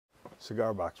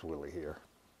Cigarbox Willie here.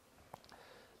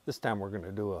 This time we're going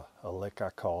to do a lick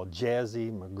I call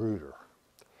Jazzy Magrueder.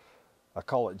 I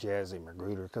call it Jazzy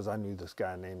Magrueder because I knew this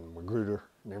guy named Magrueder,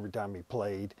 and every time he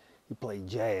played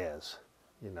jazz,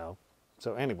 you know.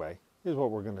 So anyway, here's what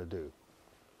we're going to do.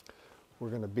 We're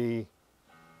going to be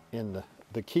in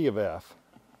the key of F,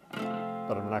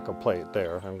 but I'm not going to play it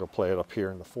there. I'm going to play it up here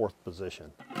in the 4th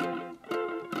position.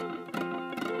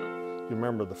 You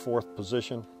remember the 4th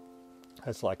position?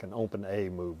 That's like an open A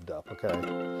moved up, okay?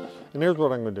 And here's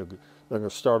what I'm going to do. I'm going to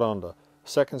start on the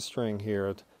 2nd string here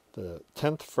at the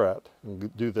 10th fret and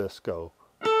do this, go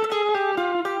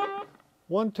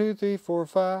 1, 2, 3, 4,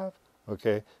 5.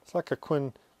 Okay, it's like a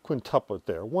quintuplet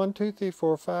there. 1, 2, 3,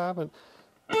 4, 5, and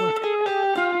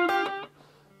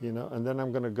you know. And then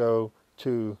I'm going to go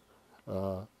to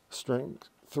string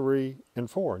 3 and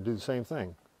 4 and do the same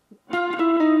thing.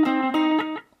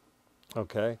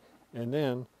 Okay, and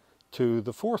then to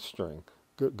the 4th string,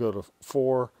 go to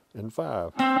 4 and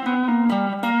 5,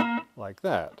 like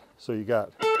that. So you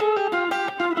got,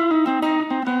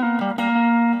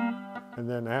 and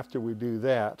then after we do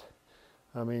that,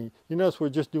 I mean, you notice we're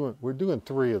doing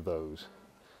 3 of those,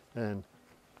 and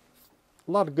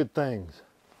a lot of good things.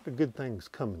 The good things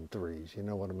come in 3s. You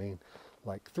know what I mean?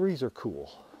 Like 3s are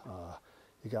cool.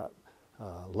 You got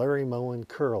Larry mowing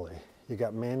Curly. You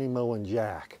got Manny mowing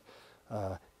Jack.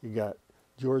 You got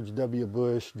George W.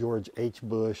 Bush, George H.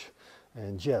 Bush,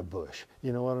 and Jeb Bush.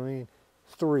 You know what I mean?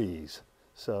 3s.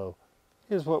 So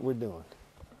here's what we're doing.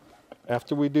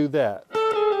 After we do that,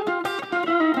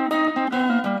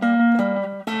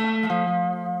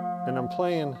 and I'm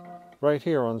playing right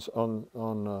here on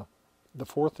the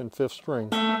 4th and 5th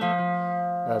string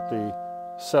at the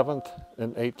 7th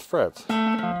and 8th frets,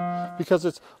 because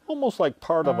it's almost like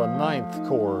part of a 9th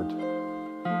chord.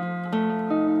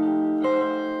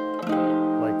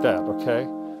 That, okay?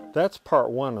 That's part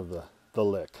 1 of the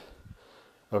lick,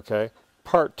 okay?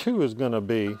 Part 2 is going to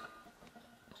be,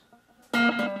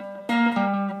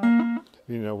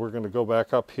 you know, we're going to go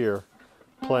back up here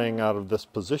playing out of this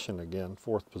position again,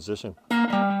 4th position.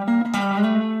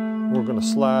 We're going to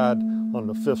slide on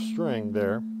the 5th string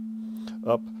there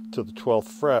up to the 12th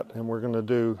fret, and we're going to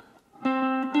do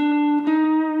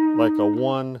like a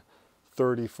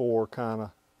 1-34 kind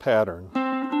of pattern.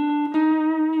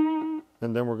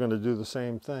 And then we're going to do the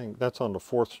same thing. That's on the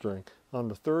 4th string. On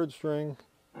the 3rd string,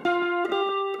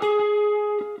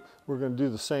 we're going to do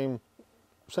the same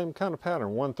kind of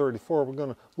pattern, 134. We're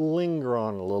going to linger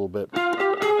on a little bit.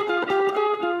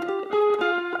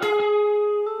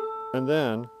 And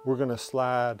then we're going to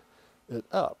slide it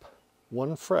up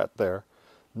 1 fret there.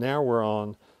 Now we're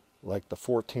on like the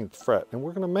 14th fret. And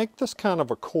we're going to make this kind of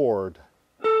a chord.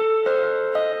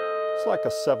 It's like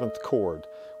a 7th chord.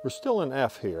 We're still in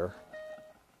F here.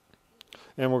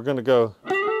 And we're going to go,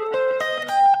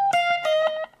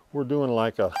 we're doing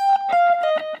like a,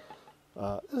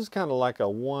 this is kind of like a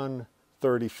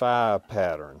 135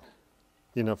 pattern.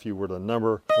 You know, if you were to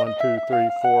number 1, 2, 3,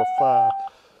 4, 5,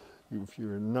 if you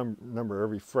were to number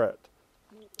every fret,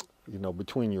 you know,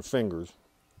 between your fingers,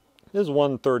 this is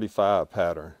 135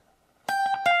 pattern.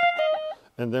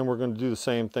 And then we're going to do the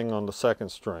same thing on the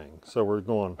 2nd string. So we're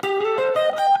going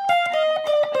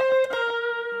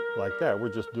like that. We're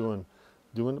just doing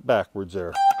it backwards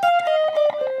there.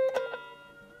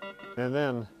 And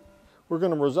then we're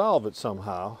going to resolve it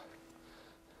somehow.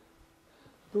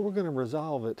 But we're going to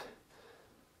resolve it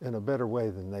in a better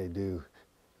way than they do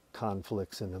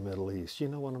conflicts in the Middle East. You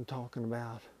know what I'm talking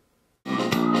about?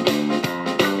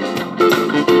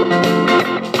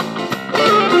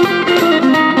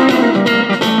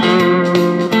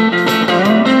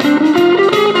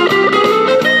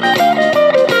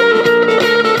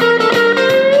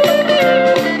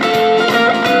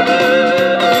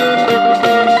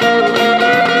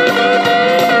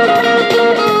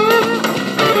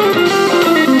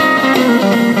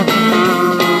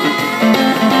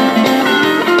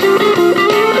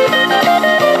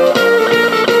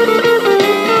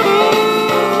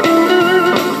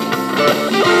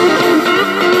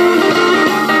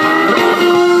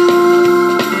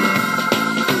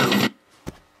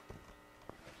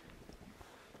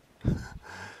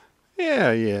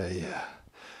 Yeah.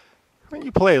 When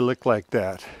you play a lick like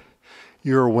that,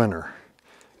 you're a winner.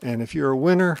 And if you're a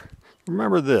winner,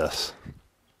 remember this.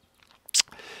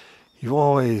 You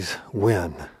always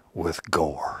win with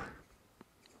gore.